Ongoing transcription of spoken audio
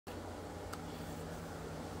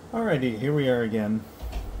Alrighty, here we are again.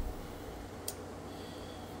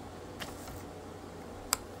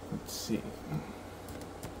 Let's see.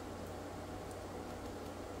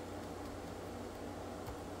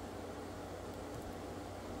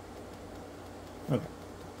 Okay.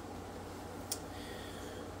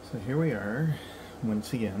 So here we are,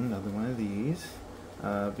 once again, another one of these,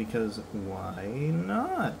 because why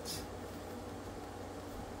not?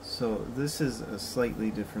 So this is a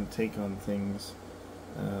slightly different take on things,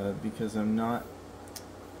 because I'm not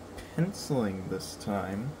penciling this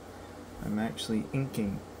time, I'm actually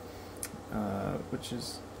inking, which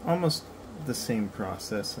is almost the same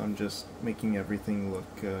process. I'm just making everything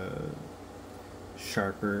look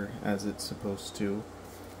sharper as it's supposed to.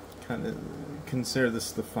 Kind of consider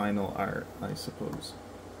this the final art, I suppose.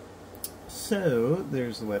 So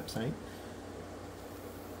there's the website.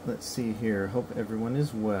 Let's see here. Hope everyone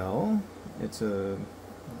is well.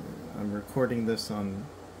 I'm recording this on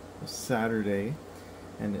a Saturday,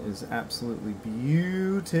 and it is absolutely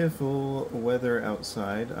beautiful weather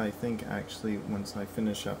outside. I think actually once I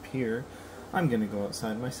finish up here, I'm gonna go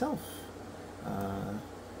outside myself and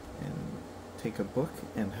take a book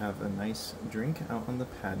and have a nice drink out on the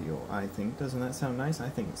patio. I think, doesn't that sound nice? I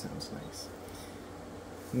think it sounds nice.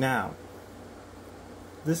 Now,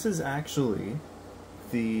 this is actually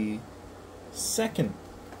the second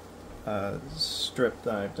strip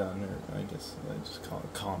that I've done, or I guess I just call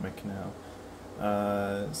it comic now,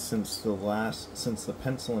 since the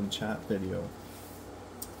pencil and chat video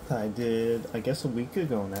that I did, I guess, a week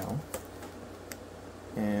ago now.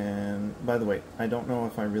 And by the way, I don't know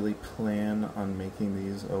if I really plan on making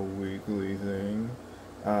these a weekly thing,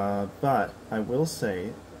 but I will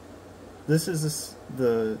say this is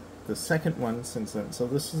the second one since then. So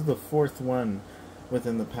this is the fourth one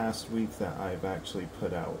within the past week that I've actually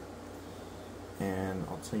put out. And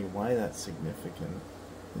I'll tell you why that's significant,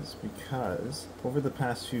 is because over the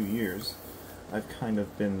past few years I've kind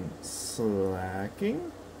of been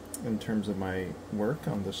slacking in terms of my work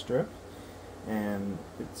on the strip. And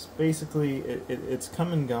it's basically, it's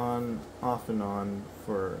come and gone off and on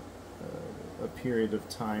for a period of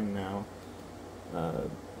time now.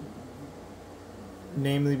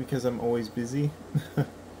 Namely because I'm always busy.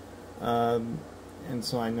 And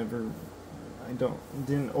so I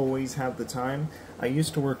didn't always have the time. I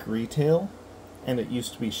used to work retail, and it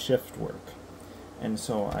used to be shift work. And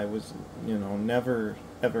so I was, never,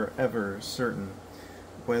 ever certain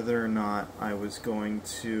whether or not I was going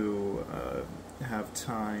to have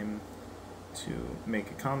time to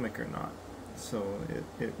make a comic or not. So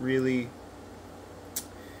it really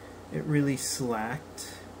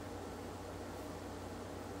slacked.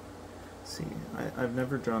 Let's see, I've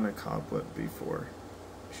never drawn a cobweb before.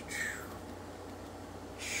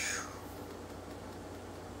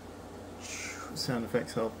 Sound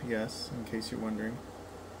effects help, yes, in case you're wondering.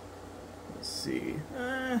 Let's see.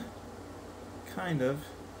 Kind of.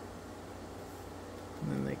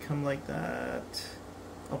 And then they come like that.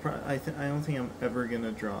 I don't think I'm ever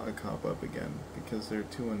gonna draw a cobweb again because they're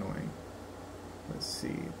too annoying. Let's see.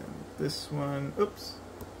 Then this one. Oops,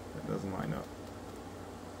 that doesn't line up.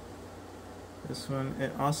 This one.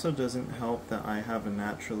 It also doesn't help that I have a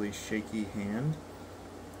naturally shaky hand.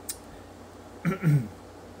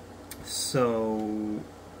 So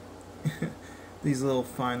these little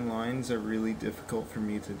fine lines are really difficult for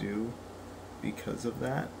me to do. Because of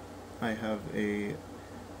that, I have a,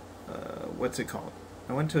 what's it called?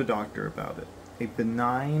 I went to a doctor about it. A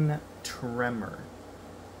benign tremor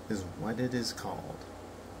is what it is called.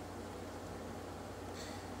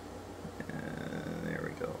 There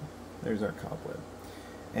we go. There's our cobweb.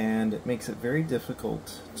 And it makes it very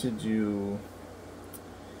difficult to do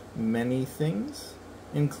many things,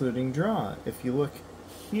 including draw. If you look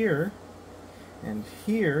here and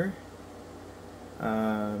here,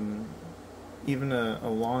 even a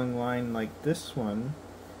long line like this one,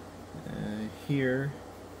 here,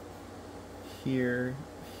 here,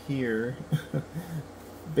 here,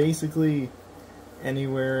 basically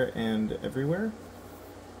anywhere and everywhere,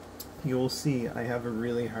 you'll see I have a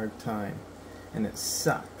really hard time, and it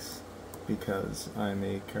sucks because I'm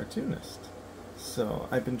a cartoonist. So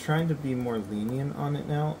I've been trying to be more lenient on it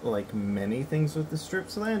now, like many things with the strip,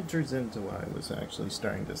 so that enters into what I was actually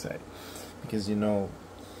starting to say. Because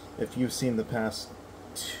if you've seen the past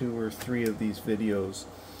 2 or 3 of these videos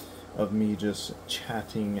of me just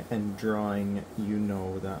chatting and drawing, you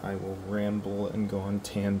know that I will ramble and go on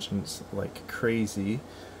tangents like crazy.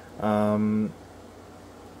 But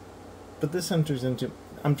this enters into...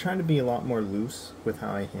 I'm trying to be a lot more loose with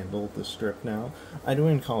how I handle the strip now. I don't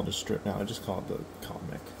even call it a strip now, I just call it the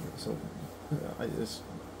comic. So I just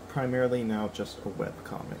primarily now just a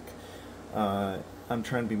webcomic. I'm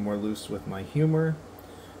trying to be more loose with my humor,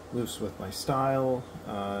 loose with my style.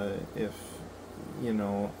 If, you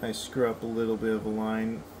know, I screw up a little bit of a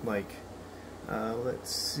line, like,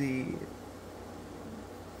 let's see,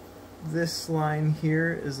 this line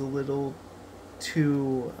here is a little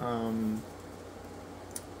too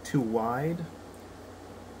wide.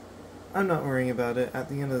 I'm not worrying about it. At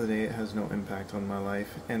the end of the day, it has no impact on my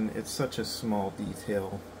life, and it's such a small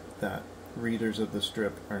detail that readers of the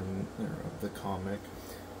strip or of the comic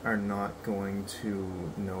are not going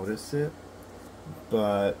to notice it.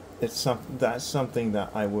 But it's that's something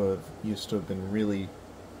that I would have used to have been really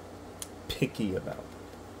picky about.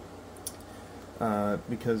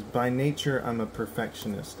 Because by nature I'm a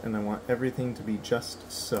perfectionist and I want everything to be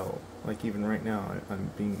just so. Like even right now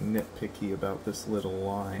I'm being nitpicky about this little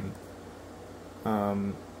line.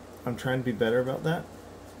 I'm trying to be better about that,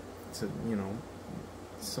 to, you know,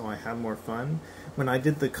 so I have more fun. When I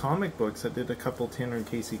did the comic books, I did a couple Tanner and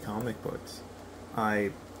Casey comic books.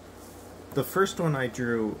 The first one I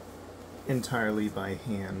drew entirely by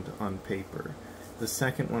hand on paper. The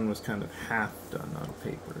second one was kind of half done on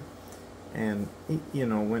paper. And, you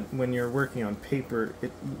know, when you're working on paper,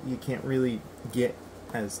 you can't really get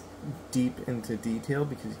as deep into detail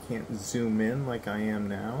because you can't zoom in like I am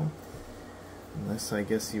now. Unless I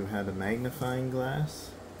guess you had a magnifying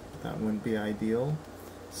glass. That wouldn't be ideal.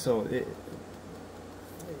 So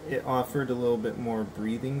it offered a little bit more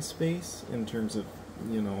breathing space in terms of,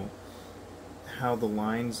 you know, how the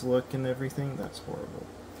lines look and everything. That's horrible.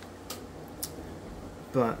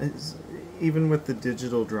 But even with the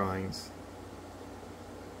digital drawings,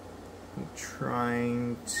 I'm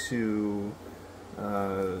trying to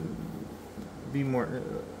be more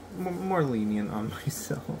lenient on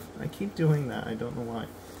myself. I keep doing that. I don't know why.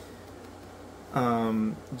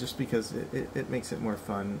 Just because it makes it more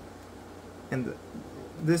fun. And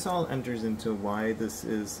this all enters into why this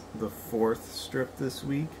is the 4th strip this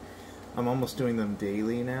week. I'm almost doing them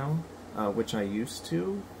daily now, which I used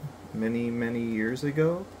to many years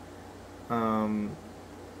ago. And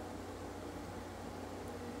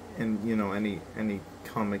you know, any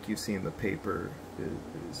comic you see in the paper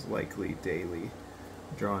is likely daily.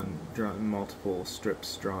 Drawn multiple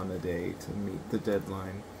strips drawn a day to meet the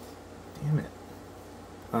deadline. Damn it.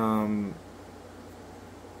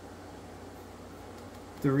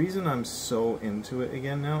 The reason I'm so into it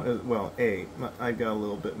again now is, well, I've got a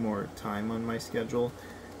little bit more time on my schedule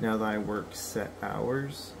now that I work set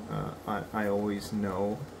hours. I always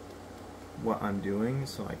know what I'm doing,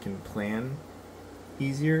 so I can plan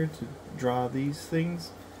easier to draw these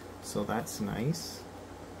things, so that's nice.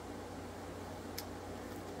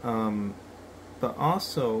 But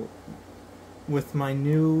also, with my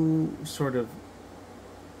new sort of,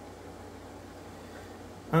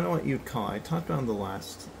 I don't know what you'd call it, I talked about in the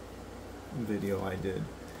last video I did,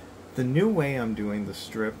 the new way I'm doing the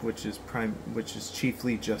strip, which is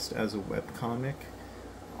chiefly just as a webcomic,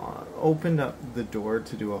 opened up the door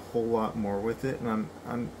to do a whole lot more with it, and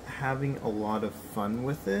I'm having a lot of fun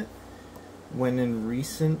with it, when in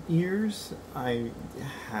recent years I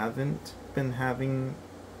haven't been having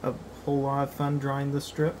a whole lot of fun drawing the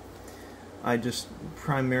strip. I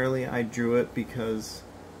drew it because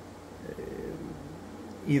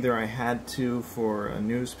either I had to for a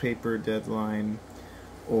newspaper deadline,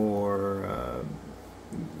 or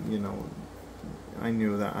you know, I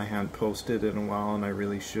knew that I hadn't posted in a while and I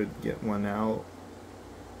really should get one out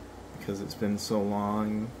because it's been so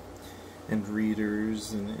long, and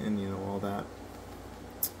readers and you know, all that.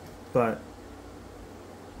 But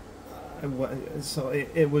so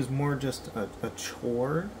it was more just a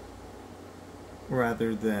chore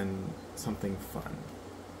rather than something fun,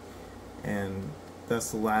 and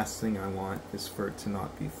that's the last thing I want, is for it to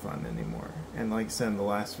not be fun anymore. And like I said in the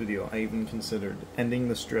last video, I even considered ending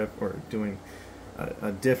the strip or doing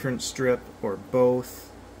a different strip or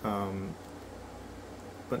both,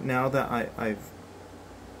 but now that I've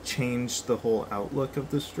changed the whole outlook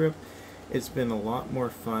of the strip, it's been a lot more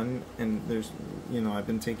fun, and there's, you know, I've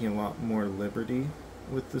been taking a lot more liberty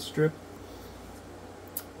with the strip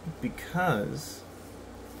because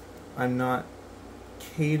I'm not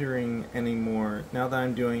catering anymore. Now that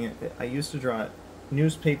I'm doing it, I used to draw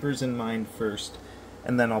newspapers in mind first,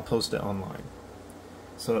 and then I'll post it online.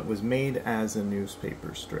 So it was made as a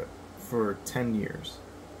newspaper strip for 10 years,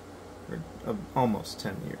 or almost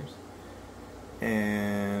 10 years,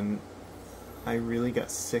 and I really got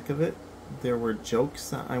sick of it. There were jokes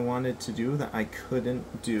that I wanted to do that I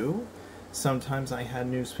couldn't do. Sometimes I had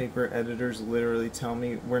newspaper editors literally tell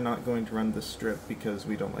me, we're not going to run this strip because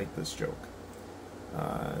we don't like this joke.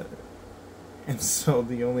 And so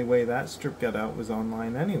the only way that strip got out was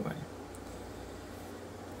online anyway.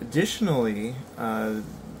 Additionally, you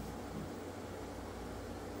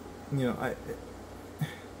know,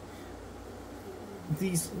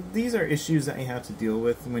 these are issues that you have to deal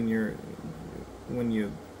with when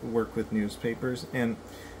you work with newspapers, and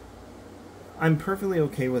I'm perfectly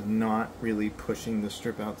okay with not really pushing the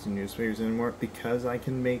strip out to newspapers anymore, because I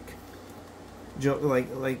can make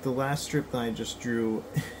like the last strip that I just drew.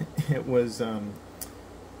 It was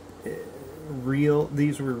real.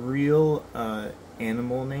 These were real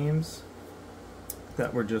animal names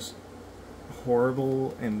that were just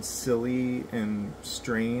horrible and silly and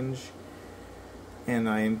strange, and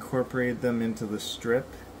I incorporated them into the strip.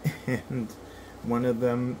 And one of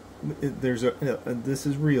them, this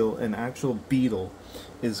is real, an actual beetle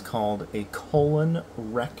is called a colon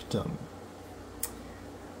rectum.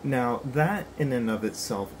 Now that in and of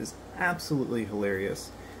itself is absolutely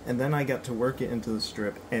hilarious, and then I got to work it into the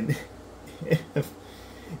strip, and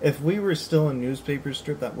if we were still a newspaper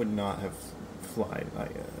strip, that would not have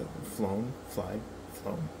flown.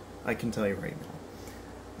 I can tell you right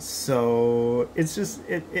now. So it's just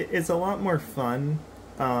it's a lot more fun,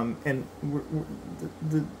 and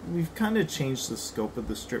we've kind of changed the scope of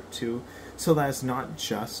the strip too, so that it's not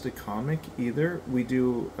just a comic either. We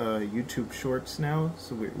do YouTube shorts now,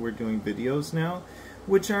 so we're doing videos now,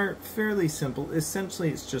 which are fairly simple. Essentially,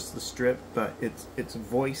 it's just the strip, but it's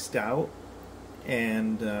voiced out,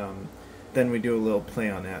 and then we do a little play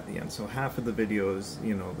on it at the end. So half of the video is,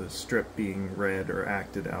 you know, the strip being read or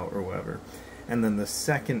acted out or whatever. And then the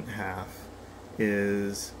second half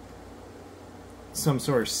is some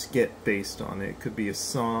sort of skit based on it. It could be a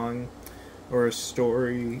song or a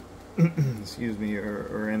story, excuse me,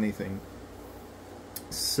 or anything.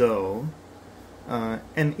 So,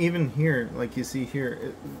 and even here, like you see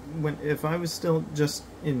here, if I was still just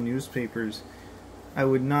in newspapers, I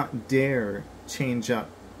would not dare change up,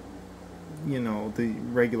 you know, the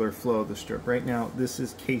regular flow of the strip. Right now, this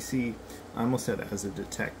is Casey. I almost said as a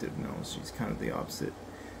detective. No, she's kind of the opposite.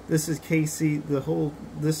 This is Casey.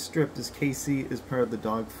 This strip is Casey is part of the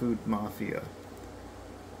dog food mafia.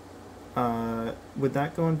 Would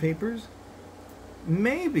that go in papers?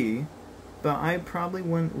 Maybe, but I probably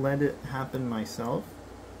wouldn't let it happen myself,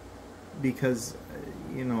 because,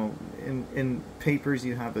 you know, in papers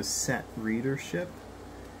you have a set readership,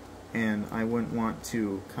 and I wouldn't want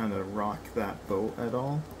to kind of rock that boat at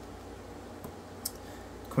all.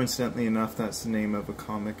 Coincidentally enough, that's the name of a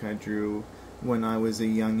comic I drew when I was a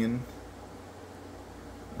youngin'.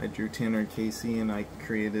 I drew Tanner and Casey, and I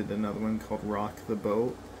created another one called Rock the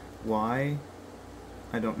Boat. Why?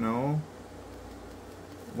 I don't know.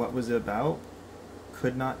 What was it about?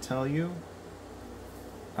 Could not tell you.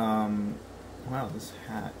 Wow, this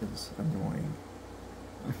hat is annoying.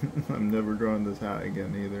 I'm never drawing this hat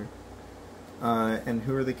again either. And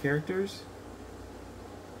who are the characters?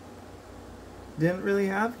 Didn't really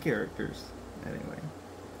have characters. Anyway,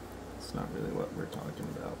 it's not really what we're talking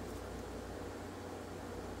about.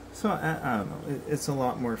 So, I don't know. It's a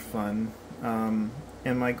lot more fun. Am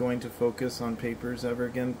I going to focus on papers ever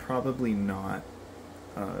again? Probably not.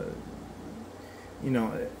 You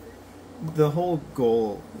know, the whole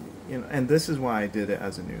goal, you know, and this is why I did it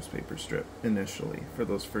as a newspaper strip initially for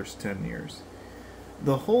those first 10 years.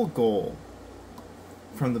 The whole goal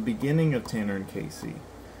from the beginning of Tanner and Casey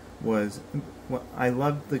was, well, I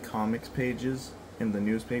loved the comics pages in the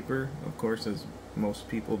newspaper, of course, as most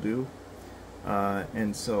people do,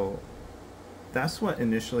 and so that's what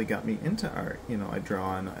initially got me into art. You know, I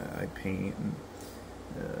draw and I paint and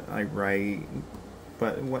I write,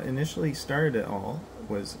 but what initially started it all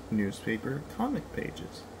was newspaper comic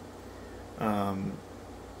pages.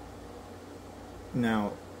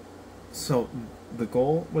 Now, so the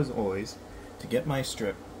goal was always to get my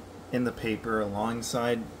strip in the paper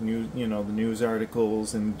alongside the news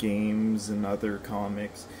articles and games and other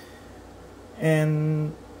comics,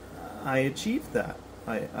 and I achieved that.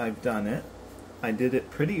 I've done it. I did it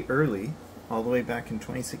pretty early, all the way back in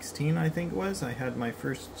 2016, I think it was. I had my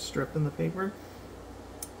first strip in the paper,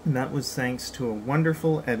 and that was thanks to a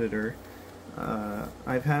wonderful editor.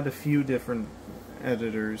 I've had a few different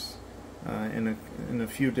editors in a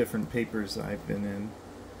few different papers I've been in,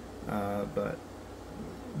 but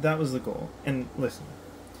that was the goal. And listen,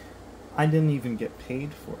 I didn't even get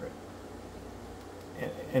paid for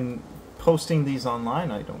it. And posting these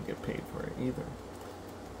online, I don't get paid for it either.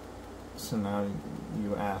 So now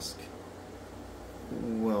you ask,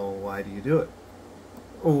 well, why do you do it?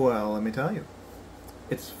 Well, let me tell you.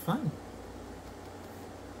 It's fun.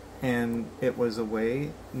 And it was a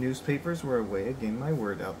way, newspapers were a way of getting my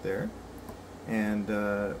word out there. and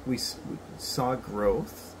we saw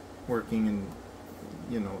growth working in,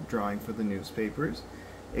 you know, drawing for the newspapers.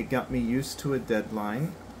 It got me used to a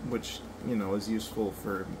deadline, which, you know, is useful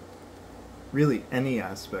for really any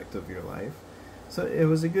aspect of your life. So it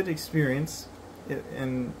was a good experience,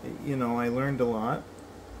 and you know, I learned a lot.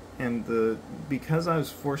 And because I was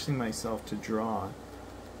forcing myself to draw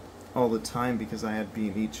all the time because I had to be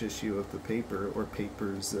in each issue of the paper or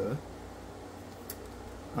papers,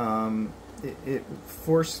 it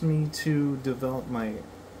forced me to develop my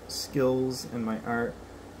skills and my art.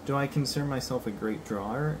 Do I consider myself a great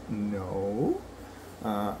drawer? No.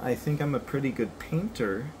 I think I'm a pretty good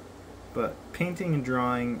painter, but painting and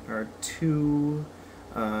drawing are two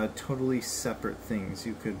totally separate things.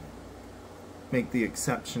 You could make the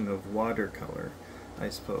exception of watercolor, I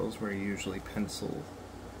suppose, where you usually pencil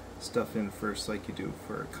stuff in first like you do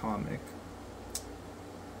for a comic.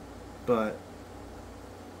 But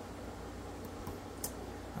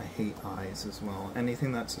I hate eyes as well.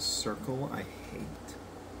 Anything that's a circle, I hate.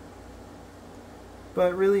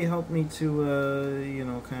 But it really helped me to, you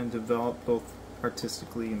know, kind of develop both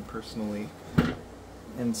artistically and personally.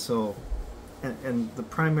 And so, and the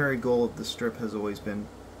primary goal of the strip has always been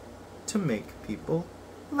to make people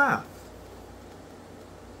laugh.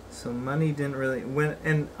 So money didn't really,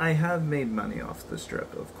 and I have made money off the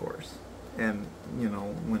strip, of course. And, you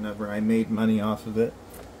know, whenever I made money off of it,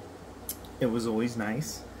 it was always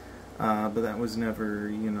nice. But that was never,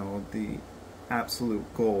 you know, the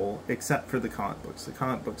absolute goal, except for the comic books. The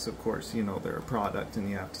comic books, of course, you know, they're a product and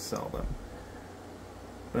you have to sell them.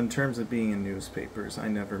 But in terms of being in newspapers, I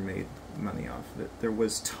never made money off of it. There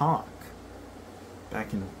was talk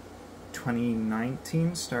back in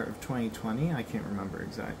 2019, start of 2020, I can't remember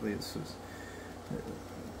exactly. This was,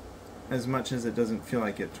 as much as it doesn't feel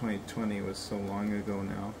like it, 2020 was so long ago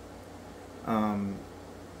now.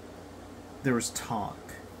 There was talk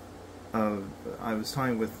of, I was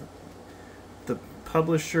talking with the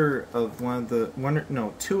publisher of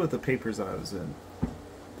two of the papers I was in.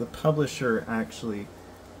 The publisher actually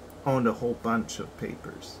owned a whole bunch of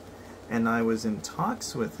papers, and I was in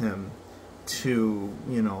talks with him to,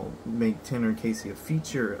 you know, make Tanner Casey a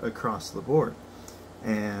feature across the board,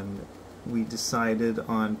 and we decided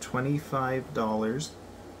on $25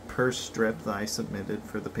 per strip that I submitted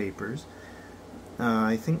for the papers.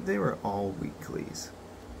 I think they were all weeklies,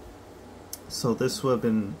 so this would have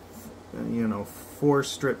been, you know, 4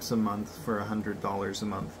 strips a month for $100 a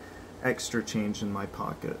month, extra change in my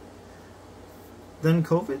pocket. Then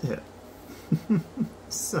COVID hit.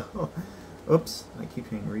 So, oops, I keep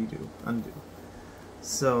hitting redo, undo.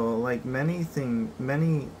 So, like many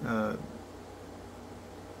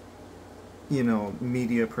you know,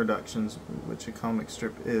 media productions, which a comic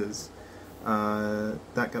strip is, that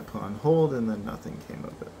got put on hold, and then nothing came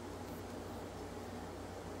of it.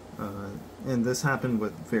 And this happened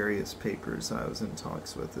with various papers I was in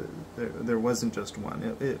talks with. There wasn't just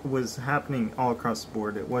one. It was happening all across the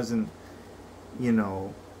board. It wasn't, you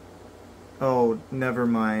know, oh, never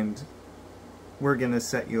mind, we're going to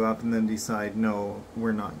set you up and then decide, no,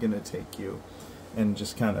 we're not going to take you, and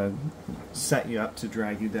just kind of set you up to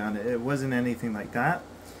drag you down. It wasn't anything like that.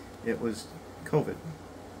 It was COVID.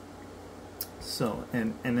 So,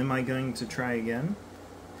 and am I going to try again?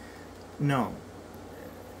 No.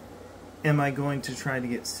 Am I going to try to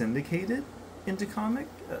get syndicated into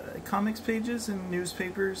comics pages and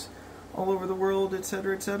newspapers all over the world,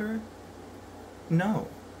 etc., etc.? No.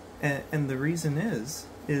 And the reason is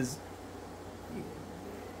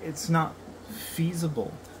it's not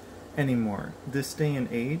feasible anymore. This day and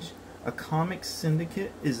age, a comic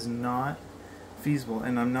syndicate is not feasible,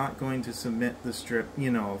 and I'm not going to submit the strip.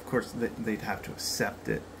 You know, of course, they'd have to accept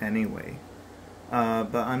it anyway.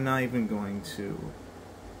 But I'm not even going to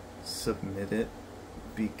submit it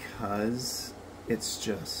because it's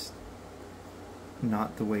just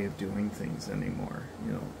not the way of doing things anymore.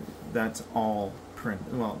 You know, that's all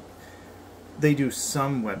print. Well, they do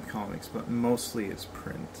some webcomics, but mostly it's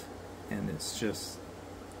print, and it's just,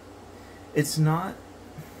 it's not,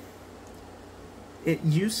 it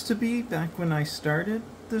used to be back when I started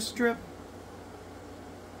the strip,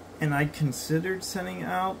 and I'd considered sending it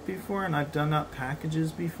out before, and I've done up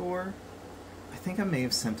packages before. I think I may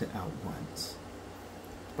have sent it out once,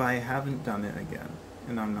 but I haven't done it again,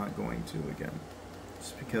 and I'm not going to again,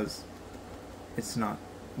 just because it's not,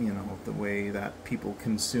 you know, the way that people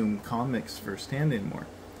consume comics firsthand anymore.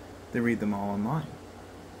 They read them all online.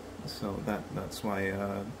 So that's why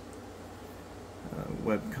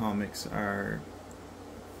webcomics are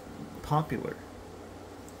popular,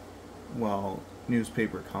 while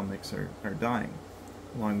newspaper comics are dying.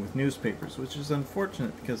 along with newspapers, which is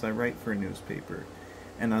unfortunate because I write for a newspaper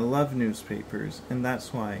and I love newspapers, and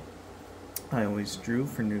that's why I always drew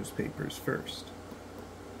for newspapers first.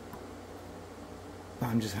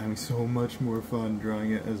 I'm just having so much more fun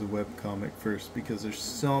drawing it as a webcomic first because there's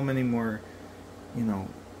so many more, you know,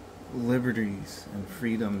 liberties and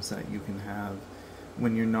freedoms that you can have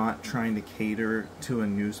when you're not trying to cater to a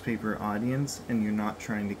newspaper audience and you're not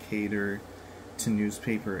trying to cater to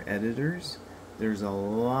newspaper editors. There's a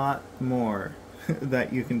lot more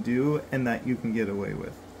that you can do and that you can get away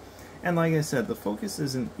with. And like I said, the focus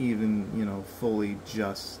isn't even, you know, fully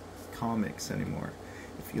just comics anymore.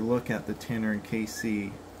 If you look at the Tanner and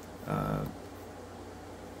Casey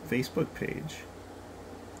Facebook page,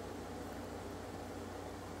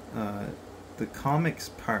 the comics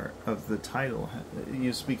part of the title, it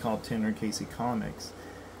used to be called Tanner and Casey Comics.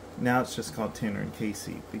 Now it's just called Tanner and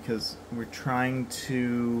Casey because we're trying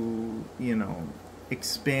to, you know,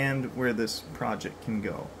 expand where this project can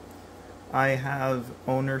go. I have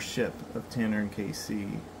ownership of Tanner and Casey,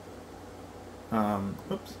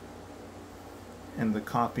 oops, and the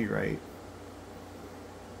copyright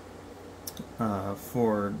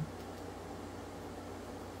for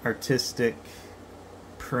artistic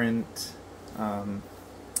print.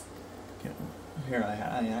 Here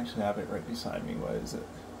I actually have it right beside me. What is it?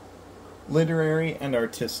 Literary and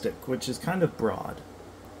artistic, which is kind of broad.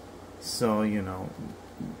 So, you know,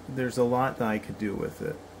 there's a lot that I could do with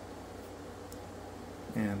it.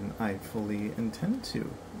 And I fully intend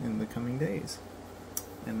to in the coming days,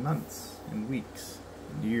 and months, and weeks,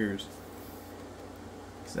 and years.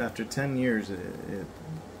 Because after 10 years,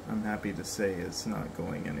 I'm happy to say it's not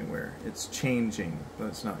going anywhere. It's changing, but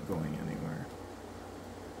it's not going anywhere.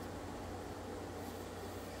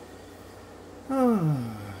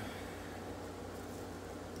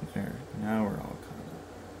 There, now we're all caught up.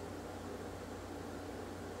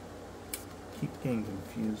 Keep getting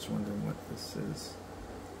confused, wondering what this is.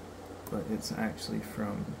 But it's actually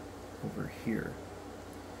from over here.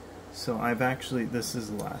 So I've actually, this is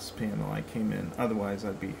the last panel I came in. Otherwise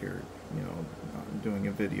I'd be here, you know, doing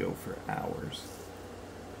a video for hours.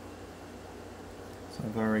 So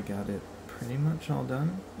I've already got it pretty much all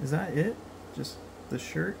done. Is that it? Just the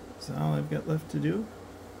shirt? Is that all I've got left to do?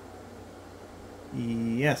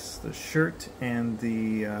 Yes, the shirt and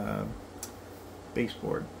the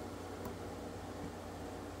baseboard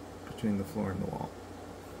between the floor and the wall.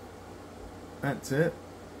 That's it.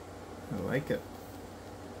 I like it.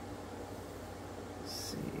 Let's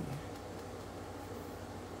see.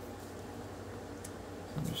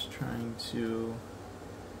 I'm just trying to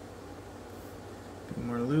be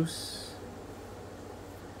more loose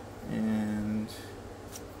and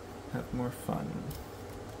have more fun.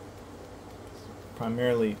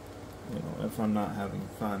 Primarily, you know, if I'm not having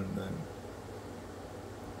fun, then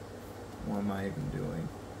what am I even doing?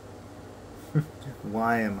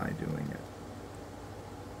 Why am I doing it?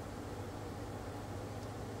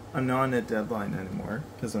 I'm not on a deadline anymore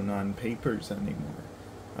because I'm not in papers anymore.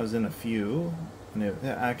 I was in a few, and it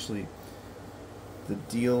actually, the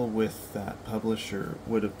deal with that publisher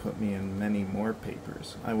would have put me in many more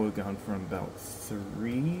papers. I would have gone from about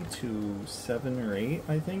 3 to 7 or 8,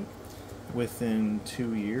 I think, within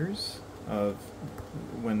 2 years of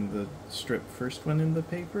when the strip first went in the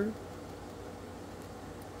paper.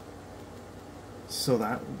 So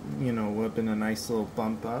that, you know, would have been a nice little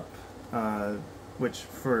bump up, which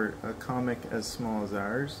for a comic as small as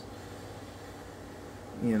ours,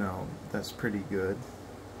 you know, that's pretty good.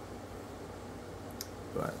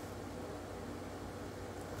 But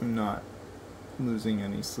I'm not losing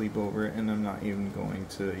any sleep over it, and I'm not even going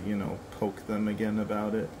to, you know, poke them again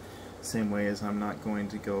about it. Same way as I'm not going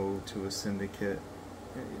to go to a syndicate,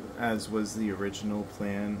 as was the original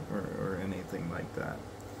plan, or anything like that.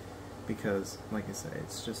 Because, like I say,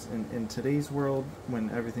 it's just, in today's world, when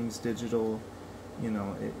everything's digital, you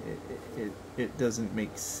know, it doesn't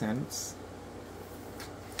make sense.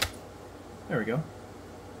 There we go.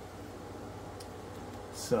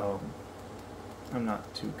 So, I'm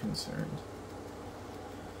not too concerned.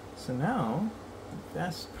 So now, the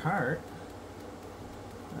best part,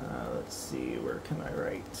 let's see, where can I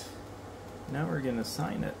write? Now we're going to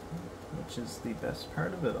sign it, which is the best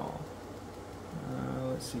part of it all.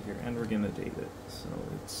 Let's see here, and we're going to date it. So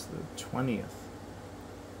it's the 20th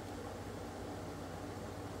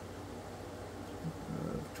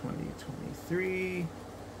of 2023.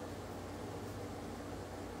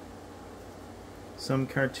 Some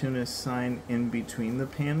cartoonists sign in between the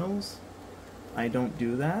panels. I don't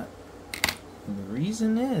do that. And the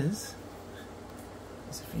reason is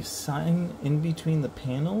if you sign in between the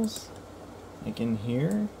panels, like in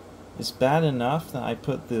here, It's bad enough that I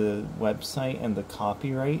put the website and the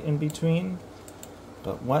copyright in between,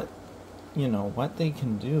 but what they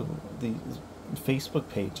can do, the Facebook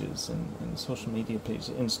pages and social media pages,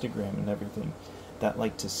 Instagram and everything, that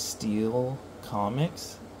like to steal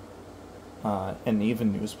comics, and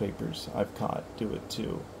even newspapers I've caught do it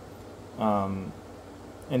too. And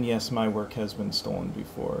yes, my work has been stolen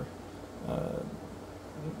before,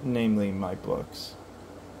 namely my books.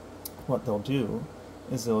 What they'll do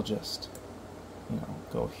is they'll just,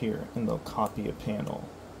 go here and they'll copy a panel.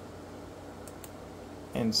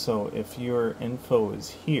 And so if your info is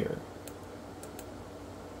here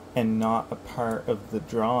and not a part of the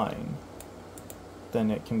drawing,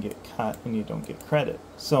 then it can get cut and you don't get credit.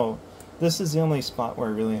 So this is the only spot where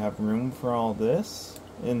I really have room for all this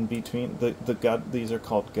in between. These are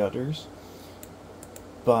called gutters,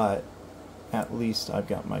 but at least I've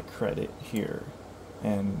got my credit here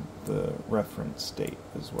and the reference date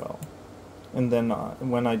as well. And then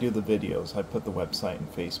when I do the videos, I put the website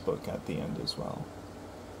and Facebook at the end as well.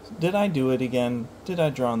 So did I do it again? Did I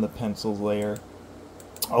draw on the pencil layer?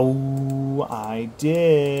 Oh, I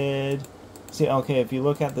did. See, okay, if you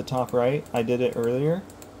look at the top right, I did it earlier.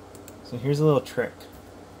 So here's a little trick.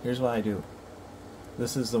 Here's what I do.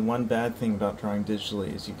 This is the one bad thing about drawing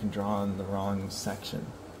digitally, is you can draw in the wrong section.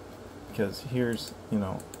 Because here's,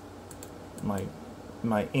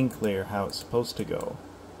 my ink layer, how it's supposed to go.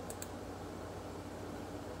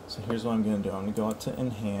 So here's what I'm going to do. I'm going to go up to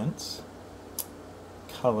Enhance,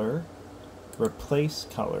 Color, Replace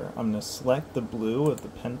Color. I'm going to select the blue of the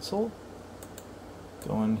pencil,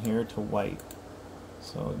 go in here to white.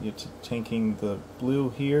 So you're taking the blue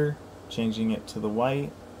here, changing it to the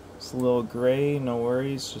white. It's a little gray, no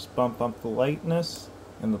worries, just bump up the lightness,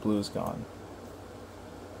 and the blue's gone.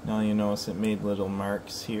 Now you notice it made little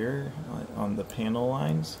marks here on the panel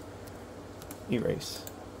lines. Erase.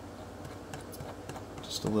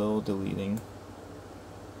 Just a little deleting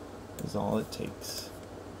is all it takes.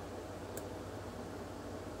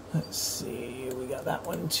 Let's see, we got that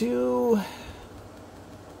one too.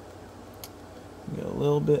 We got a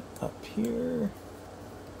little bit up here.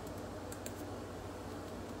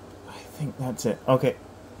 I think that's it. Okay,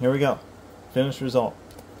 here we go. Finished result.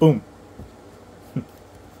 Boom.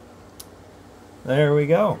 There we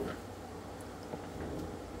go.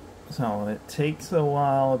 So it takes a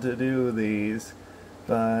while to do these,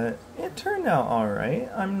 but it turned out alright.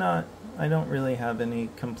 I don't really have any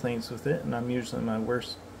complaints with it, and I'm usually my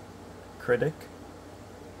worst critic.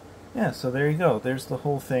 Yeah, so there you go. There's the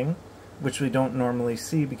whole thing, which we don't normally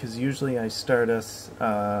see because usually I start us,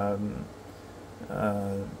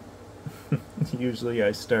 usually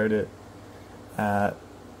I start it at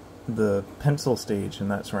the pencil stage,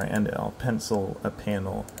 and that's where I end it. I'll pencil a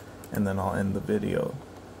panel and then I'll end the video.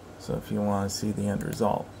 So if you want to see the end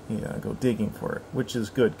result, you gotta go digging for it, which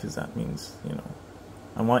is good because that means,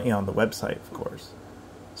 I want you on the website, of course.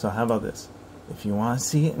 So how about this? If you want to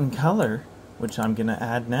see it in color, which I'm gonna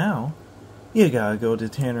add now, you gotta go to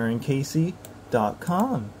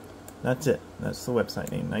TannerandCasey.com. That's it. That's the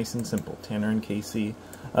website name. Nice and simple.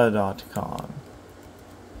 TannerandCasey.com.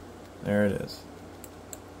 There it is.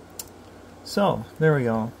 So, there we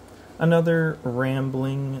go. Another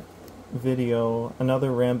rambling video,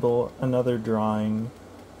 another ramble, another drawing,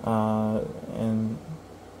 and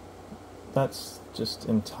that's just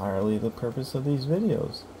entirely the purpose of these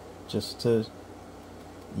videos. Just to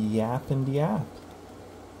yap and yap.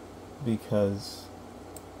 Because,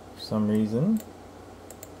 for some reason,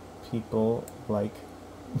 people like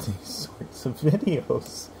these sorts of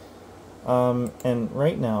videos. And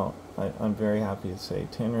right now, I'm very happy to say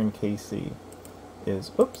Tanner and Casey is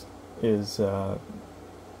I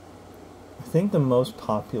think the most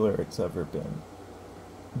popular it's ever been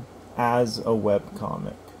as a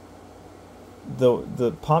webcomic.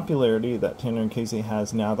 The popularity that Tanner and Casey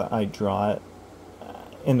has now that I draw it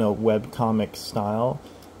in a webcomic style,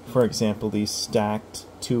 for example, these stacked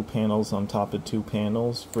 2 panels on top of 2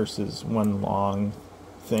 panels versus one long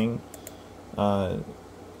thing,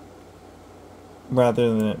 rather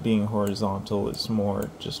than it being horizontal, it's more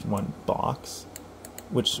just one box,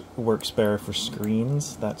 which works better for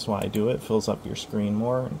screens. That's why I do it. It fills up your screen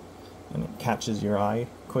more, and it catches your eye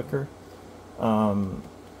quicker. And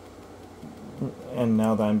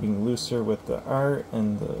now that I'm being looser with the art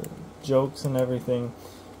and the jokes and everything,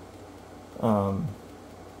 and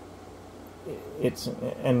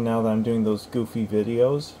now that I'm doing those goofy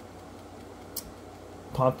videos,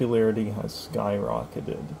 popularity has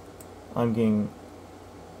skyrocketed. I'm getting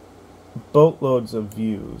boatloads of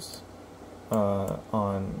views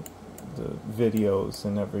on the videos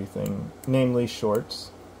and everything, namely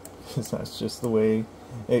shorts, because that's just the way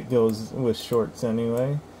it goes with shorts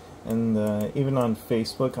anyway. And even on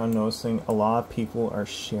Facebook, I'm noticing a lot of people are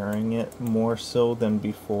sharing it more so than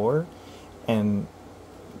before. And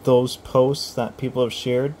those posts that people have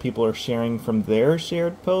shared, people are sharing from their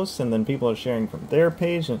shared posts, and then people are sharing from their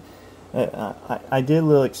page. And I did a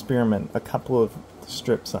little experiment, a couple of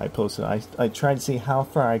strips I posted. I tried to see how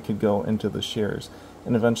far I could go into the shares,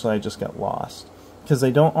 and eventually I just got lost. Because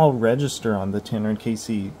they don't all register on the Tanner and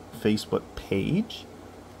Casey Facebook page.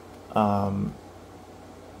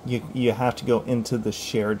 You have to go into the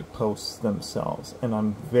shared posts themselves, and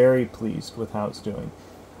I'm very pleased with how it's doing.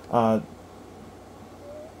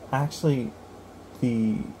 Actually,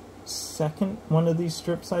 the second one of these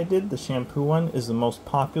strips I did, the shampoo one, is the most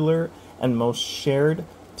popular and most shared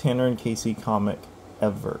Tanner and Casey comic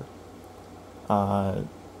ever. Hundreds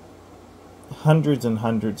and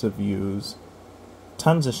hundreds of views,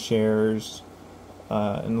 tons of shares,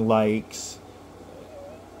 and likes,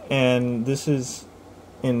 and this is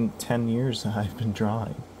in 10 years that I've been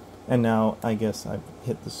drawing. And now I guess I've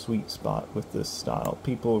hit the sweet spot with this style.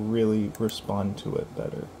 People really respond to it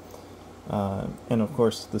better. And of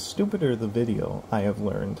course, the stupider the video, I have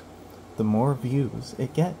learned, the more views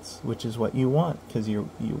it gets, which is what you want, because you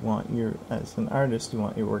want as an artist, you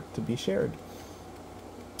want your work to be shared.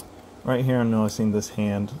 Right here I'm noticing this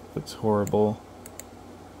hand looks horrible.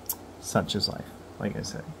 Such is life, like I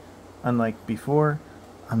said. Unlike before,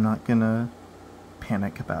 I'm not gonna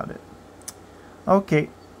panic about it. Okay.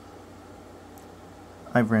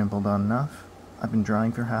 I've rambled on enough. I've been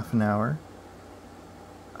drawing for half an hour.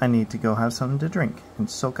 I need to go have something to drink and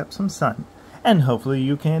soak up some sun. And hopefully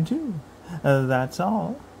you can too. That's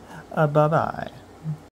all. Bye-bye.